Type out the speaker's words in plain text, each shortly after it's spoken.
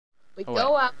We Oh,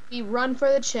 go wait. out, we run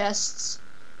for the chests,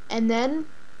 and then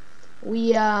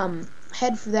we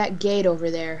head for that gate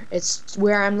over there. It's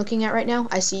where I'm looking at right now.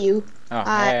 I see you. Oh,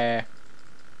 hey.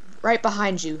 Right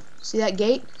behind you. See that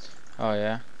gate? Oh,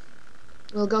 yeah.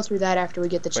 We'll go through that after we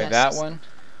get the Wait, that chests. one?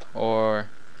 Or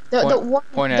The one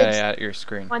point at it at your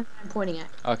screen. one I'm pointing at.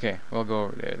 Okay, we'll go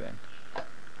over there then. Okay.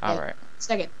 Alright.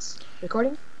 Seconds.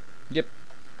 Recording? Yep.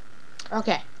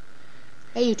 Okay.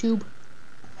 Hey YouTube.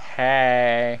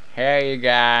 Hey you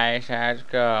guys, how's it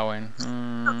going?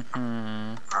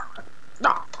 Mm-hmm.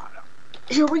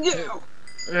 Here we go.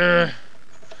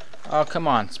 Oh, come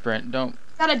on, Sprint. Don't.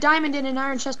 Got a diamond and an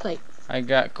iron chest plate. I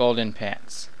got golden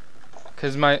pants.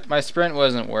 Because my Sprint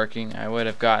wasn't working. I would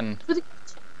have gotten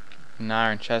an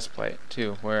iron chest plate,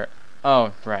 too. Where.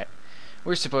 Oh, right.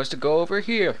 We're supposed to go over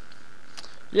here.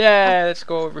 Yeah, let's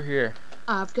go over here.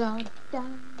 I've got a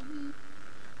diamond.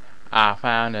 I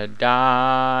found a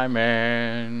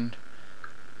diamond.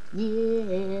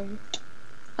 Yeah.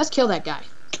 Let's kill that guy.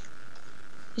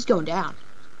 He's going down.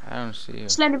 I don't see you.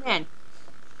 Slender Man.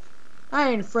 I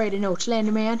ain't afraid of no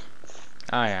Slender Man.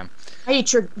 I am. I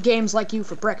eat your games like you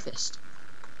for breakfast.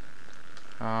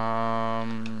 I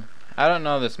don't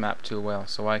know this map too well,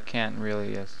 so I can't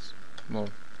really. Well,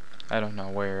 I don't know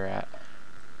where you're at.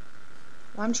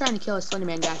 Well, I'm trying to kill a Slender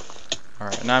Man guy.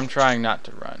 Alright, and I'm trying not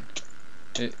to run.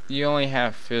 You only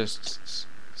have fists,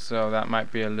 so that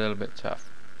might be a little bit tough.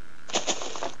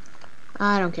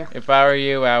 I don't care. If I were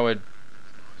you, I would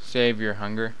save your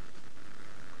hunger.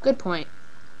 Good point.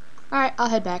 Alright, I'll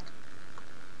head back.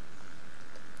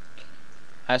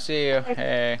 I see you.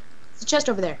 Hey. There's a chest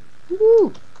over there.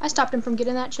 Woo! I stopped him from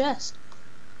getting that chest.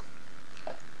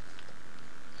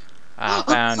 I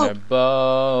found a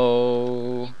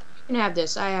bow. You can have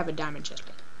this. I have a diamond chest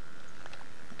plate.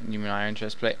 You mean iron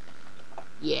chest plate?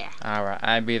 Yeah. Alright,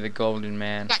 I be the golden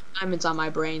man. Got diamonds on my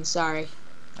brain, sorry.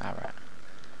 Alright.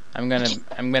 I'm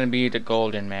gonna be the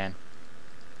golden man.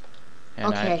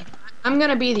 And okay. I'm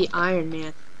gonna be the Iron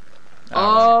Man.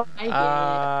 All oh,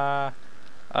 I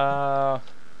right.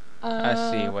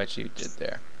 I see get it. what you did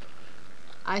there.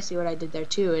 I see what I did there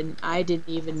too, and I didn't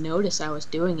even notice I was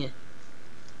doing it.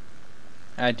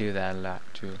 I do that a lot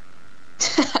too.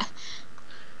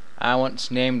 I once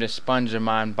named a sponge of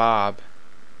mine Bob.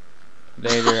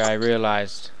 Later I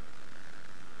realized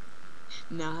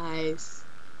Nice.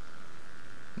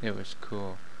 it was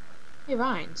cool. Hey,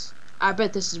 Vines. I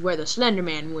bet this is where the Slender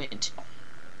Man went.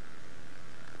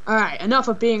 Alright, enough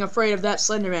of being afraid of that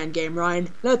Slender Man game, Ryan.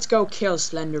 Let's go kill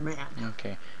Slender Man.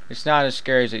 Okay. It's not as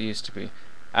scary as it used to be.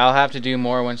 I'll have to do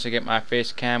more once I get my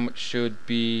face cam, which should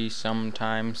be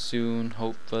sometime soon.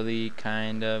 Hopefully,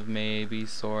 kind of, maybe,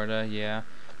 sorta, yeah.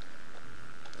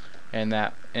 And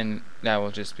that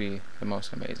will just be the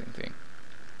most amazing thing.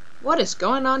 What is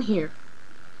going on here?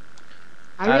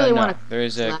 I don't really know. want to.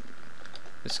 There's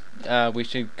we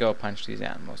should go punch these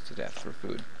animals to death for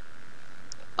food.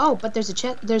 Oh, but there's a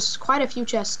chest. There's quite a few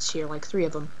chests here, like 3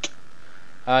 of them.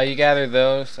 You gather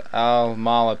those. I'll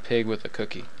maul a pig with a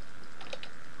cookie.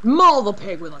 Maul the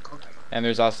pig with a cookie. And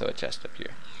there's also a chest up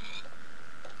here.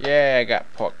 Yeah, I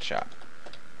got pork chop.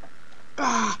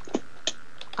 Ah,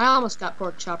 I almost got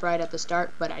pork chop right at the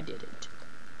start, but I didn't.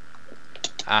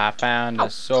 I found a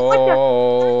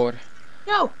sword.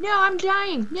 No, I'm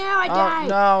dying. No, I died.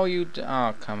 No,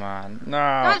 oh, come on. No.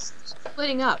 That's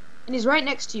splitting up. And he's right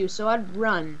next to you, so I'd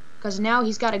run. Because now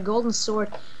he's got a golden sword,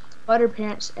 butter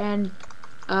pants, and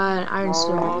an iron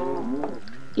sword.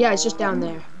 Yeah, it's just down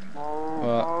there.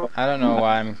 Well, I don't know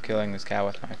why I'm killing this cow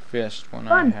with my fist when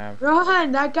I have.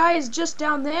 Run! That guy is just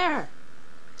down there.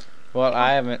 Well,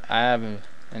 I have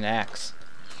an axe.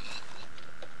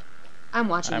 I'm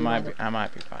watching. I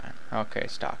might be fine. Okay,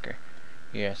 stalker.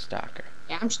 Yeah, stalker.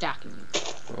 Yeah, I'm stalking you.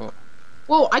 Cool.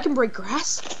 Whoa! I can break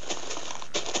grass.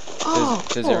 Oh.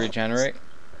 Does it regenerate?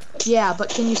 Yeah, but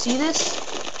can you see this?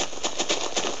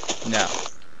 No.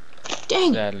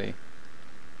 Dang. Sadly.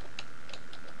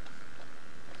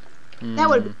 That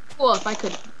would be cool if I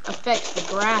could affect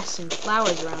the grass and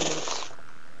flowers around us.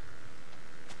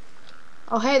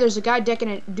 Oh, hey, there's a guy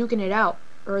duking it out.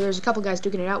 Or there's a couple guys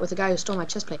duking it out with the guy who stole my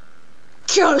chest plate.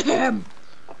 Kill him!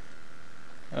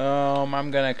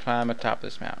 I'm gonna climb atop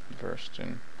this mountain first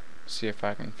and see if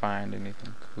I can find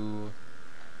anything cool.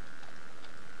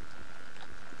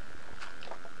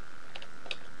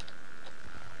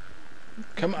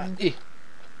 Come on.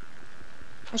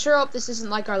 I sure hope this isn't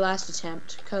like our last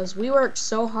attempt, because we worked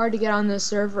so hard to get on this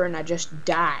server and I just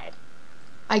died.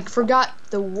 I forgot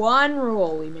the one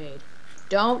rule we made.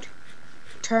 Don't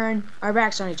turn our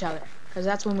backs on each other, because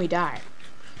that's when we die.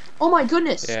 Oh my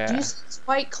goodness! Yeah. Do you see these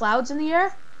white clouds in the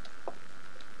air?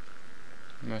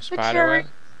 No They're spider carrying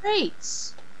web?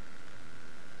 crates.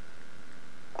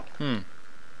 Hmm.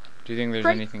 Do you think there's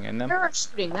Crate anything in them?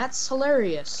 parachuting. That's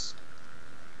hilarious.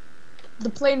 The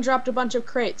plane dropped a bunch of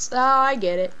crates. Oh, I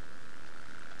get it.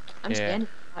 I'm Yeah. standing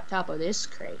on top of this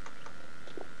crate.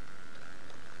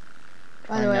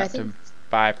 By Try the way, I not think to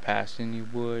bypass any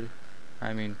wood.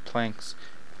 I mean planks.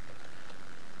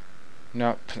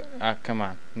 No, come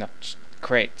on. No,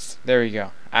 crates. There we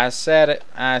go. I said it.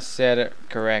 I said it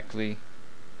correctly.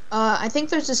 I think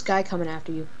there's this guy coming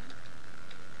after you.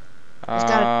 He's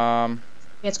got a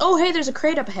It's oh hey, there's a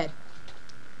crate up ahead.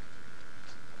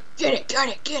 Get it, get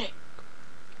it, get it.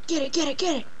 Get it, get it,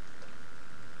 get it.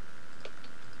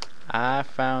 I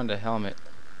found a helmet.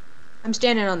 I'm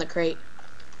standing on the crate.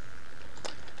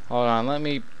 Hold on, let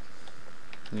me,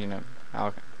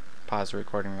 I'll pause the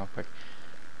recording real quick.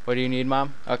 What do you need,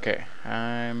 Mom? Okay,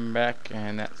 I'm back,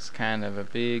 and that's kind of a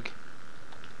big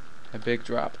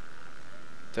drop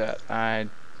that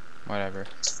whatever.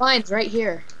 It's fine, it's right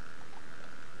here.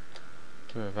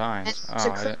 Two vines. And there's a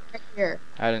crate right here.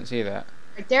 I didn't see that.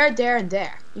 Right there, there, and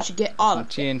there. You should get all Some of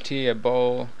it. TNT, a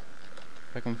bowl.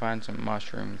 If I can find some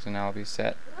mushrooms, and I'll be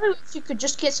set. I wonder if you could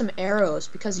just get some arrows,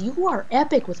 because you are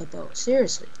epic with a bow.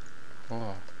 Seriously.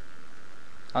 Oh.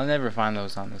 I'll never find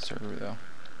those on the server, though.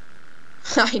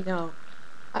 I know.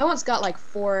 I once got like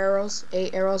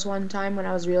 8 arrows one time when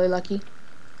I was really lucky.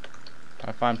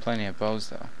 I find plenty of bows,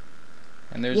 though.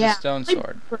 And there's Yeah, a stone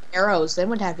sword. For arrows, then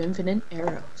would have infinite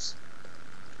arrows.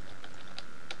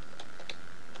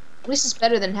 At least it's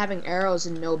better than having arrows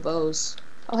and no bows.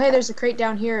 Oh hey, there's a crate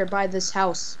down here by this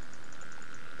house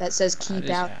that says keep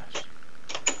out.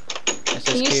 It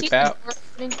says keep out?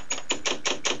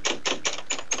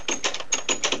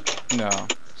 No,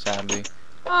 sadly.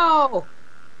 Oh!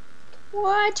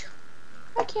 What?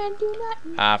 I can't do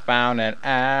nothing. I found an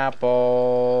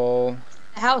apple.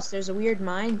 The house, there's a weird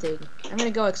mine thing. I'm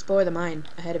gonna go explore the mine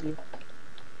ahead of you.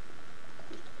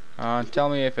 Tell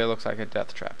me if it looks like a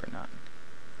death trap or not.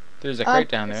 There's a crate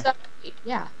down there.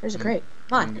 Yeah, there's a crate.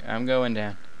 Come on. I'm going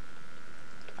down.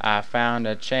 I found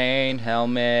a chain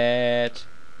helmet.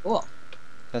 Cool.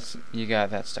 You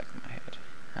got that stuck in my head.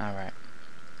 Alright.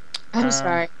 I'm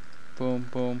sorry. Boom,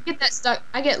 boom. Get that stuck.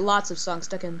 I get lots of songs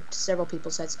stuck in several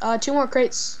people's heads. 2 more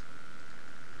crates.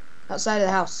 Outside of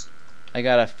the house. I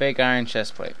got a fake iron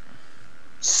chest plate.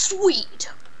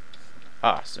 Sweet.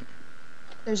 Awesome.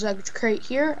 There's a crate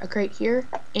here,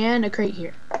 and a crate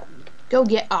here. Go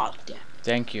get all of them.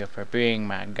 Thank you for being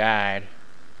my guide.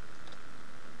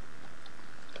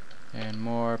 And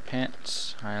more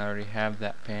pants. I already have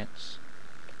that pants.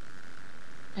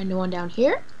 And the one down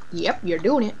here? Yep, you're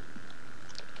doing it.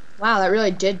 Wow, that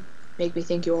really did make me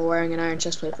think you were wearing an iron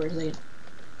chestplate for a second.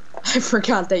 I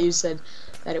forgot that you said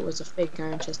that it was a fake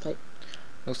iron chestplate.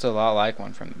 Looks a lot like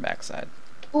one from the backside.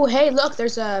 Oh, hey, look,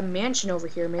 there's a mansion over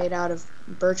here made out of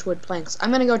birchwood planks.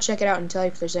 I'm gonna go check it out and tell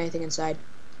you if there's anything inside.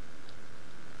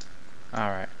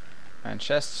 Alright. And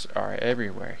chests are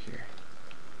everywhere here.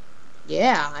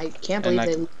 Yeah, I can't believe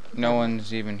and no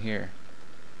one's even here.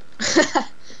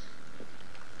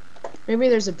 Maybe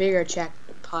there's a bigger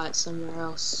jackpot somewhere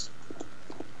else.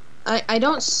 I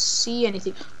don't see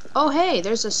anything. Oh, hey,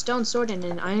 there's a stone sword and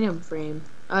an item frame.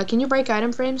 Can you break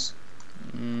item frames?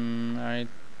 I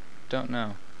don't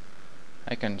know.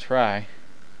 I can try.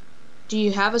 Do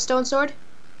you have a stone sword?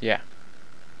 Yeah.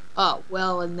 Oh,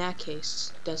 well, in that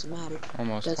case, doesn't matter.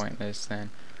 Almost pointless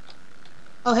then.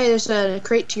 Oh, hey, there's a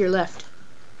crate to your left.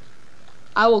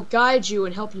 I will guide you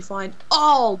and help you find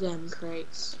all them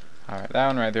crates. Alright, that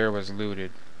one right there was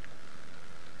looted.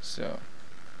 So.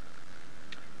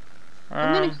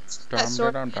 I'm gonna that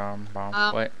sword. What?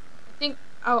 I think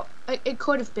it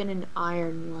could have been an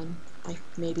iron one,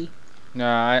 maybe. No,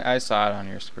 I saw it on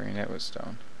your screen. It was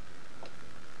stone.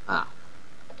 Ah.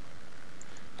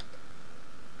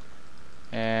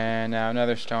 And now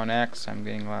another stone axe. I'm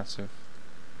getting lots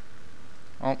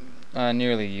of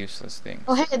nearly useless things.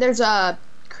 Oh, hey, there's a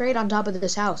crate on top of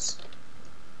this house.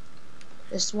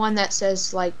 This one that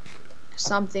says, like,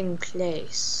 something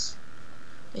place.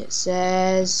 It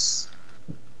says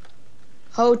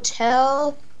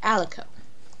Hotel Alico.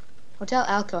 Hotel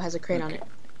Alico has a crate on it.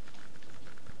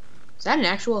 Is that an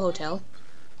actual hotel?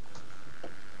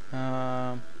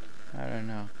 I don't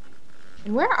know.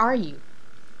 And where are you?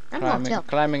 I'm in a hotel.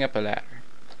 Climbing up a ladder.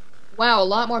 Wow, a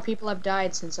lot more people have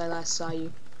died since I last saw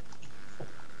you.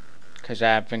 Because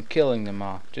I've been killing them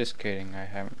all. Just kidding, I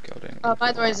haven't killed anyone.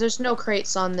 By the way, there's no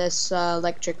crates on this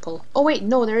electric pole. Oh wait,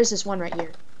 no, there is this one right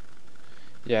here.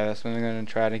 Yeah, that's what I'm going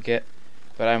to try to get.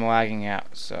 But I'm lagging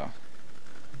out, so.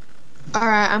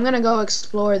 Alright, I'm going to go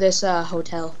explore this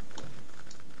hotel.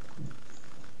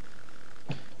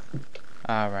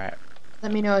 Alright.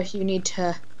 Let me know if you need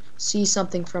to see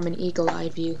something from an eagle eye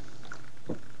view.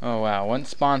 Oh wow, once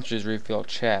sponsors refill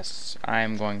chests, I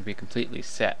am going to be completely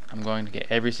set. I'm going to get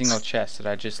every single chest that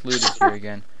I just looted here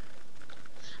again.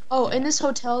 Oh, Yeah. in this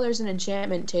hotel there's an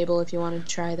enchantment table if you want to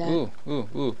try that.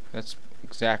 Ooh. That's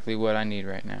exactly what I need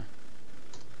right now.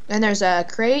 And there's a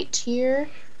crate here,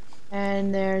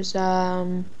 and there's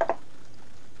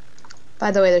by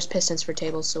the way, there's pistons for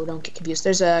tables, so don't get confused.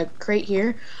 There's a crate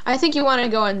here. I think you want to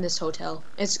go in this hotel.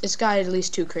 It's got at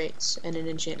least 2 crates and an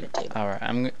enchantment table. Alright,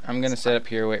 I'm gonna set up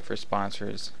here, wait for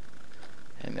sponsors.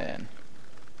 And then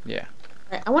yeah.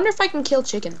 Alright, I wonder if I can kill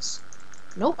chickens.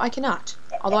 Nope, I cannot.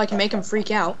 Although I can make them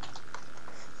freak out.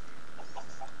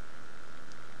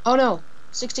 Oh no.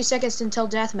 60 seconds until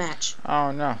deathmatch.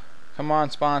 Oh no. Come on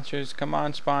sponsors,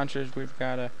 we've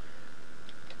gotta.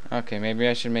 Okay, maybe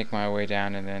I should make my way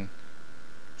down and then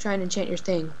Try and enchant your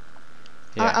thing.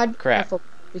 yeah, I'd be crap. careful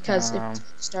because if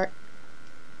start.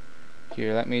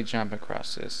 Here, let me jump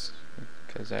across this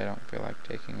because I don't feel like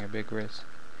taking a big risk.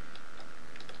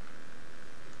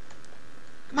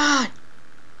 Come on!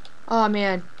 Oh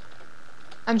man.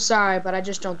 I'm sorry, but I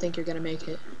just don't think you're gonna make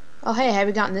it. Oh hey, have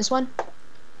you gotten this one?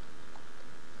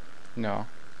 No.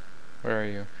 Where are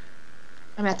you?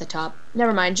 I'm at the top.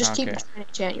 Never mind, just keep Okay. trying to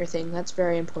enchant your thing. That's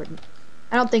very important.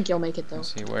 I don't think you'll make it though.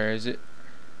 Let's see, where is it?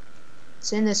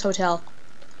 It's in this hotel.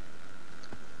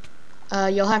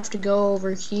 You'll have to go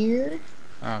over here.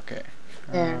 Okay.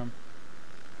 There.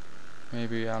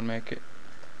 Maybe I'll make it.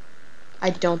 I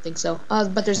don't think so.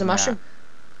 But there's a Nah. mushroom.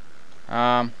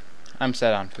 I'm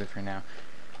set on food for now.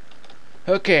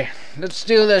 Okay, let's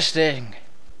do this thing.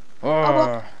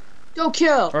 well, Go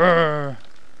kill! But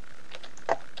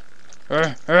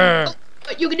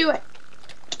you can do it!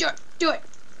 Do it!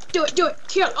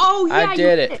 Kill! Oh yeah, I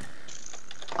did it.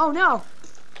 Oh no!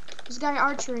 This guy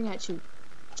archering at you.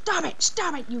 Stop it,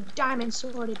 you diamond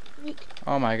sworded freak.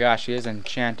 Oh my gosh, he has an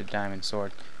enchanted diamond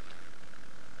sword.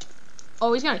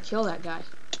 Oh, he's gonna kill that guy.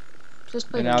 Just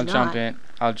play And the I'll knot. jump in.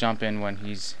 I'll jump in when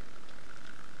he's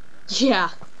Yeah.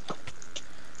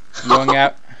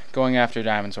 going after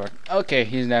diamond sword. Okay,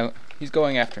 he's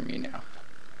going after me now.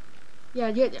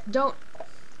 Yeah, don't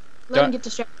let him get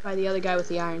distracted by the other guy with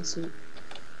the iron suit.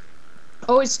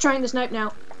 Oh, he's trying to snipe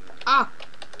now. Ah!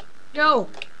 No!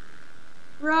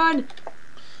 Run!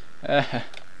 He's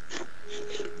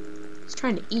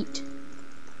trying to eat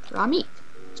raw meat.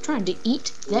 He's trying to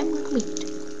eat them raw meat.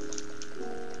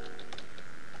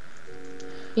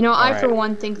 You know, I for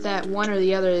one think that one or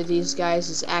the other of these guys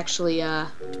is actually a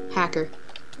hacker.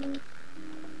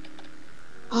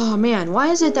 Oh man, why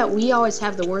is it that we always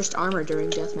have the worst armor during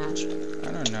deathmatch?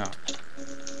 I don't know.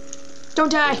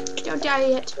 Don't die! Don't die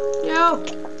yet! No!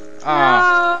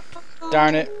 Ah, No!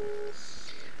 darn it.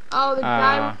 Oh, the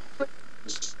guy with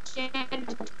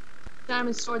the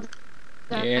diamond sword.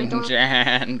 That I don't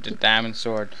Enchanted diamond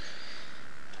sword.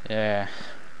 Yeah.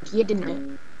 He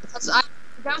didn't. Because the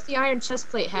guy with the iron chest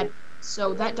plate had.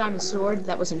 So that diamond sword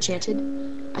that was enchanted,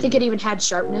 I think it even had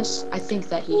sharpness. I think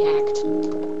that he hacked.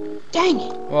 Dang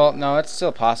it! Well, no, it's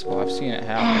still possible. I've seen it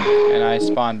happen, and I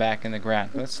spawn back in the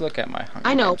ground. Let's look at my Hunger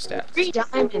I know. Games stats. 3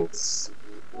 diamonds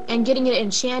and getting it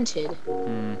enchanted.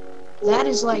 That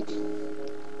is like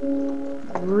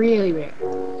really rare.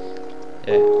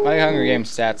 Yeah, my Hunger Games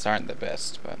stats aren't the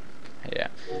best, but yeah.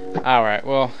 Alright,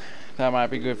 well, that might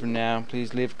be good for now.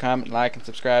 Please leave a comment, like, and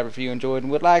subscribe if you enjoyed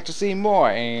and would like to see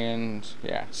more. And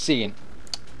yeah, see you.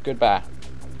 Goodbye.